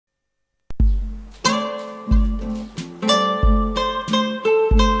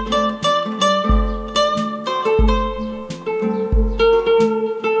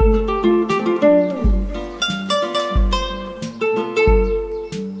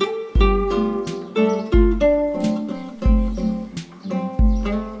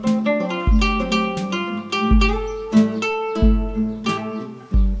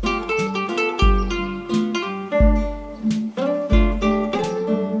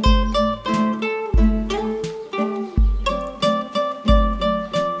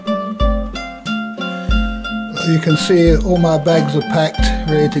you can see, all my bags are packed,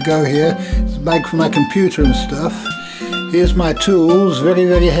 ready to go here. It's a bag for my computer and stuff. Here's my tools, very,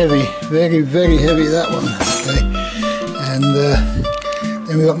 very heavy. Very, very heavy, that one. Okay. And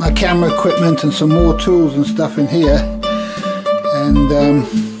then we've got my camera equipment and some more tools and stuff in here. And then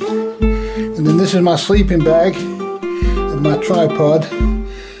this is my sleeping bag and my tripod.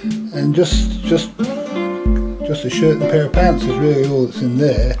 And just a shirt and a pair of pants is really all that's in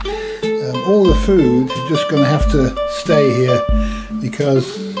there. All the food is just going to have to stay here because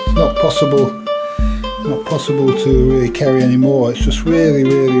it's not possible to really carry any more. It's just really,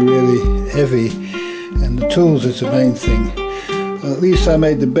 really, really heavy, and the tools is the main thing. Well, at least I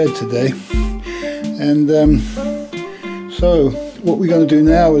made the bed today. And so what we're going to do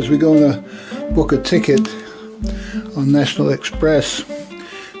now is we're going to book a ticket on National Express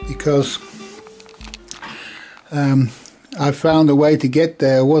because I found a way to get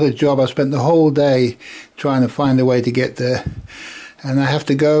there. What a job. I spent the whole day trying to find a way to get there. And I have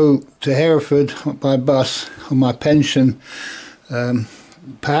to go to Hereford by bus on my pension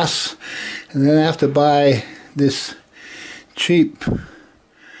pass. And then I have to buy this cheap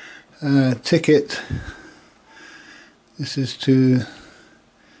ticket. This is to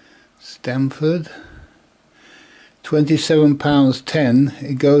Stamford. £27.10.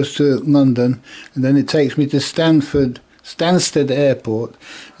 It goes to London. And then it takes me to Stansted Airport,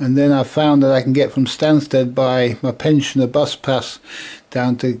 and then I found that I can get from Stansted by my pensioner bus pass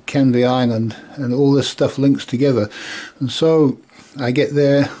down to Canvey Island, and all this stuff links together. And so I get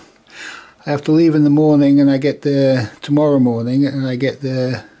there, I have to leave in the morning, and I get there tomorrow morning, and I get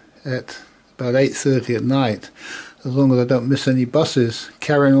there at about 8:30 at night, as long as I don't miss any buses,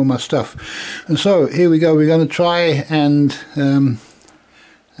 carrying all my stuff. And so here we go, we're going to try and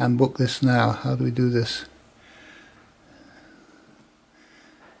book this now. How do we do this?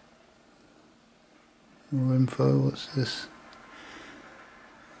 More info, what's this?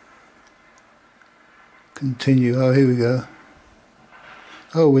 Continue, oh here we go.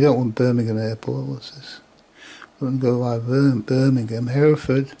 Oh, we don't want Birmingham Airport, what's this? We want to go via Birmingham,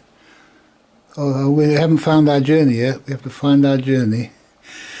 Hereford. Oh, we haven't found our journey yet, we have to find our journey.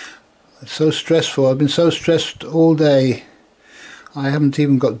 It's so stressful, I've been so stressed all day. I haven't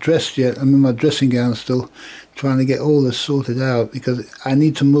even got dressed yet, I'm in my dressing gown still, trying to get all this sorted out because I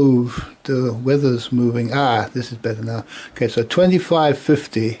need to move. The weather's moving. Ah, this is better now. Okay, so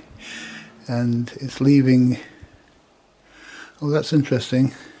 25:50 and it's leaving. Oh, that's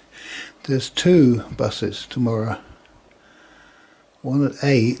interesting. There's two buses tomorrow. One at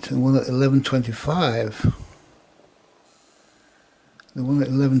 8 and one at 11:25. The one at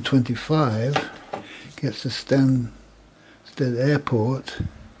 11:25 gets to Stansted Airport.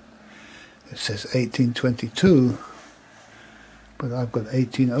 It says 1822, but I've got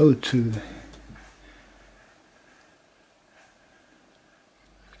 1802.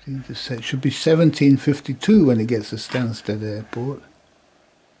 It should be 1752 when it gets to Stansted Airport.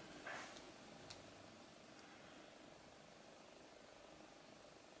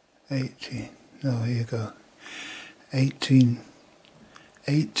 No, here you go.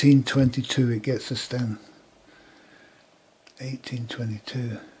 1822 it gets to Stan.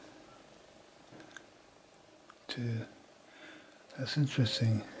 1822. That's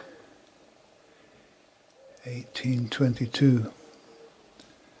interesting. 1822.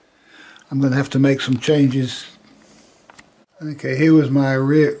 I'm going to have to make some changes. Okay, here was my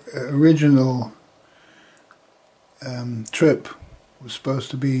original trip. It was supposed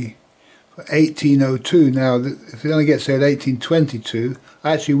to be for 1802. Now, if it only gets there at 1822,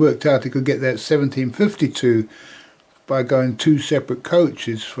 I actually worked out it could get there at 1752 by going two separate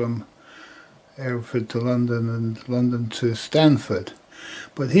coaches from Hereford to London and London to Stanford.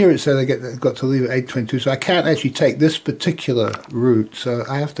 But here it said I've got to leave at 8:22, so I can't actually take this particular route, so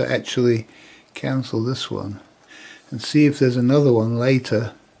I have to actually cancel this one and see if there's another one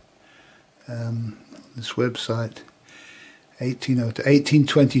later. This website,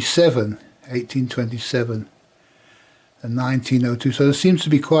 1827 and 1902, so there seems to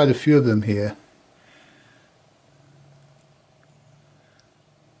be quite a few of them here.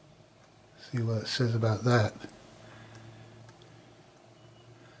 See what it says about that.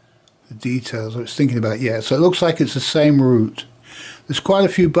 The details, I was thinking about, yeah, so it looks like it's the same route. There's quite a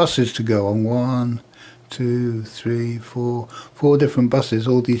few buses to go on. 1, 2, 3, 4 different buses,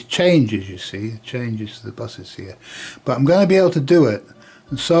 all these changes, you see, changes to the buses here. But I'm going to be able to do it.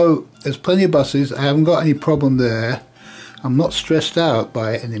 And so there's plenty of buses, I haven't got any problem there. I'm not stressed out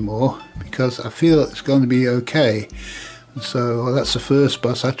by it anymore because I feel it's going to be okay. So well, that's the first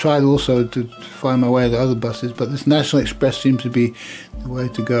bus. I tried also to find my way to other buses, but this National Express seems to be the way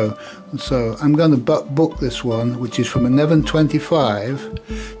to go. And so I'm going to book this one, which is from 1125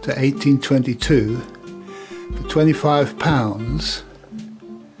 to 1822 for £25.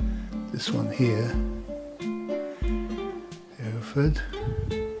 This one here, Hereford.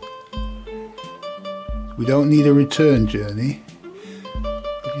 We don't need a return journey.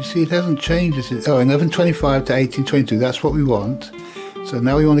 But you see, it hasn't changed. Oh, 1125 to 1822, that's what we want. So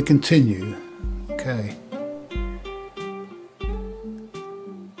now we want to continue. Okay.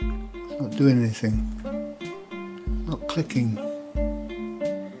 It's not doing anything. Not clicking.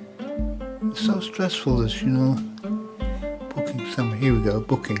 It's so stressful, this, you know. Booking somewhere. Here we go.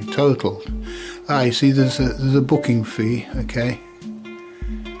 Booking total. Ah, you see, there's a booking fee. Okay.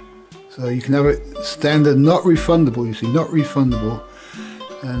 So you can have it standard, not refundable. You see, not refundable.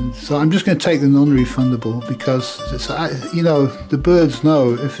 And so I'm just going to take the non-refundable because it's, you know, the birds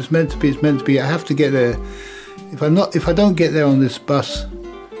know if it's meant to be, it's meant to be. I have to get there. If I don't get there on this bus,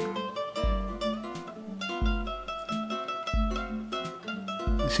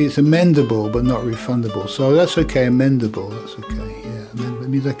 you see, it's amendable but not refundable. So that's okay, amendable. That's okay. Yeah, that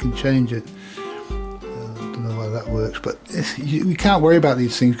means I can change it. I don't know why that works, but we can't worry about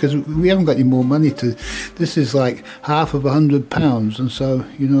these things because we haven't got any more money to. This is like half of £100, and so,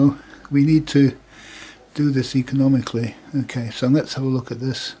 you know, we need to do this economically. Okay, so let's have a look at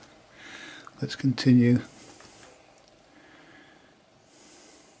this. Let's continue.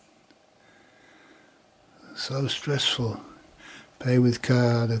 So stressful. Pay with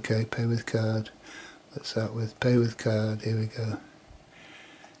card. Okay, pay with card. What's that with? Pay with card. Here we go.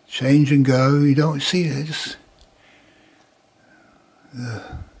 Change and go. You don't see it. Just.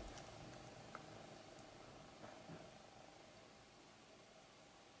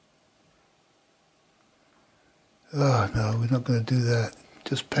 Oh no, we're not going to do that.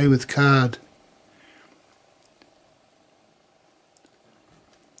 Just pay with card.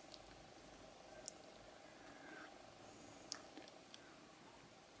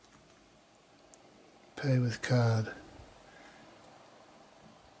 Pay with card.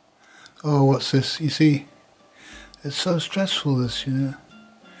 Oh, what's this? You see, it's so stressful, this, you know.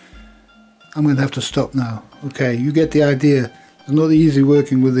 I'm going to have to stop now. Okay, you get the idea. It's not easy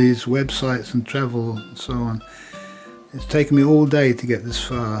working with these websites and travel and so on. It's taken me all day to get this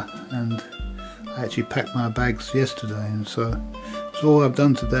far, and I actually packed my bags yesterday, and so it's all I've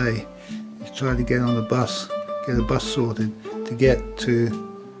done today is try to get on the bus, get a bus sorted to get to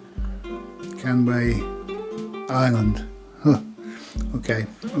Canvey Island. Huh. Okay,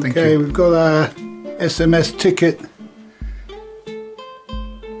 thank you. We've got our SMS ticket.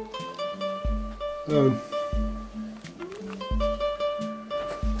 So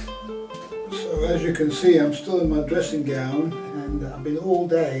as you can see, I'm still in my dressing gown, and I've been all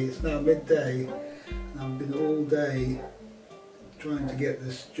day, it's now midday, and I've been all day trying to get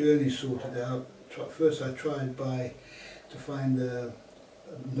this journey sorted out. First I tried to find an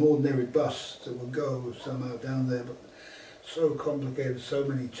ordinary bus that would go somehow down there, but so complicated, so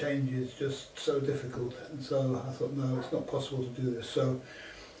many changes, just so difficult, and so I thought, no, it's not possible to do this. So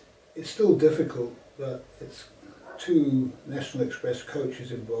it's still difficult, but it's 2 National Express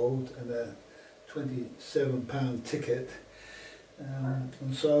coaches involved and a £27 ticket,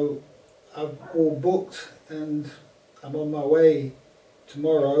 and so I've all booked and I'm on my way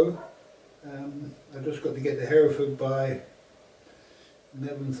tomorrow. I've just got to get to Hereford by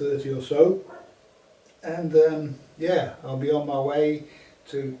 11:30 or so, and yeah, I'll be on my way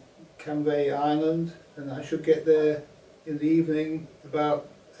to Canvey Island, and I should get there in the evening about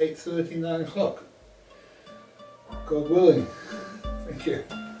 8:30, 9 o'clock. God willing. Thank you.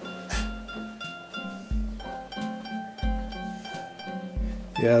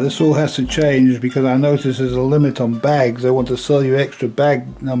 Yeah, this all has to change because I notice there's a limit on bags. They want to sell you extra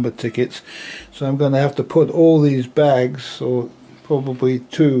bag number tickets, so I'm going to have to put all these bags, or probably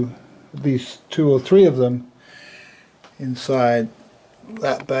at least 2 or 3 of them, inside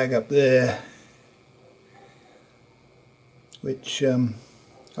that bag up there, which I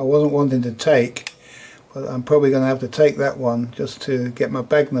wasn't wanting to take, but I'm probably going to have to take that one just to get my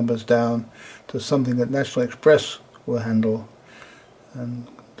bag numbers down to something that National Express will handle. And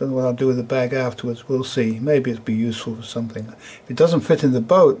don't know what I'll do with the bag afterwards. We'll see. Maybe it'll be useful for something. If it doesn't fit in the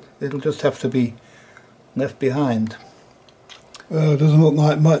boat, it'll just have to be left behind. Well, it doesn't look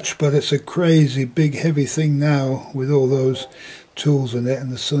like much, but it's a crazy big heavy thing now with all those tools in it and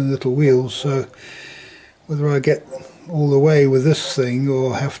the silly little wheels. So whether I get all the way with this thing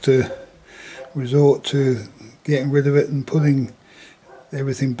or have to resort to getting rid of it and putting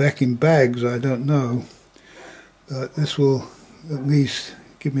everything back in bags, I don't know. But this will at least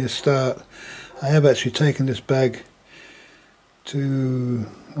give me a start. I have actually taken this bag to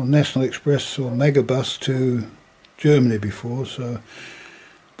on National Express or Megabus to Germany before, so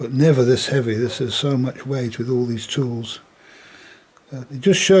but never this heavy. This is so much weight with all these tools. It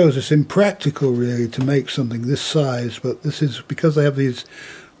just shows it's impractical really to make something this size, but this is because they have these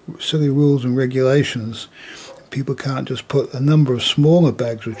silly rules and regulations. People can't just put a number of smaller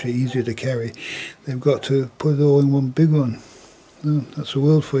bags which are easier to carry. They've got to put it all in one big one. Oh, that's the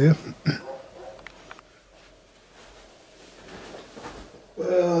world for you.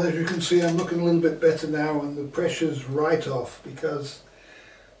 Well, as you can see, I'm looking a little bit better now, and the pressure's right off, because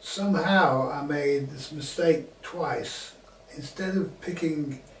somehow I made this mistake twice. Instead of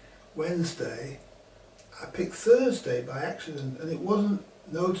picking Wednesday, I picked Thursday by accident, and it wasn't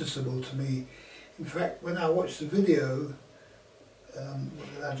noticeable to me. In fact, when I watched the video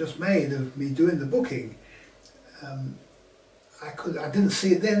that I just made of me doing the booking, I didn't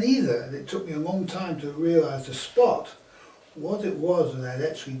see it then either, and it took me a long time to realise, to spot what it was that I'd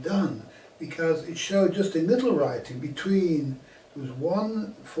actually done, because it showed just in little writing between, there was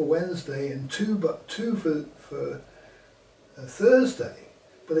one for Wednesday and two for Thursday,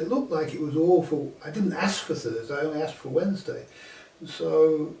 but it looked like it was all for, I didn't ask for Thursday, I only asked for Wednesday,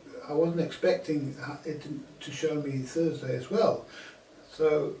 so I wasn't expecting it to show me Thursday as well.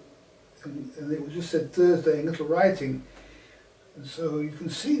 So, and it was just said Thursday in little writing, and so you can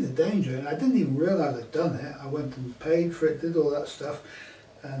see the danger, and I didn't even realise I'd done it. I went and paid for it, did all that stuff,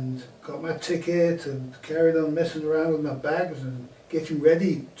 and got my ticket and carried on messing around with my bags and getting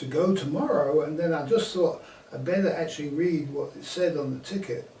ready to go tomorrow, and then I just thought I'd better actually read what it said on the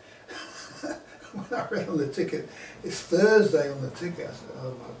ticket. When I read on the ticket, it's Thursday on the ticket, I said,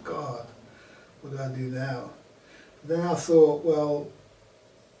 oh my God, what do I do now? Then I thought, well,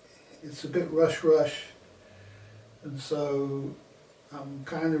 it's a bit rush, and so I'm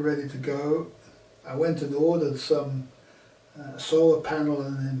kind of ready to go. I went and ordered some solar panel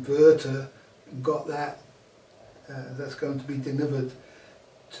and an inverter, and got that. That's going to be delivered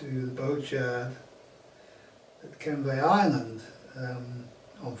to the boat yard at Canvey Island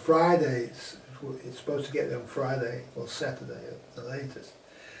on Friday. It's supposed to get there on Friday or Saturday at the latest.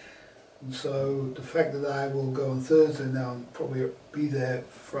 And so the fact that I will go on Thursday now and probably be there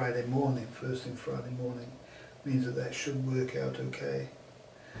Friday morning, first thing Friday morning, means that should work out okay.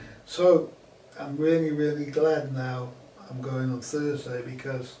 So I'm really, really glad now I'm going on Thursday,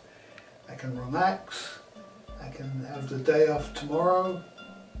 because I can relax, I can have the day off tomorrow,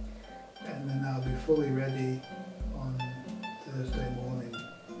 and then I'll be fully ready on Thursday morning.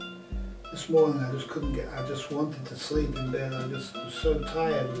 This morning I just couldn't get, I just wanted to sleep in bed. I just was so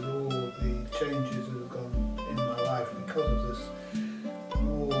tired with all the changes that have gone in my life because of this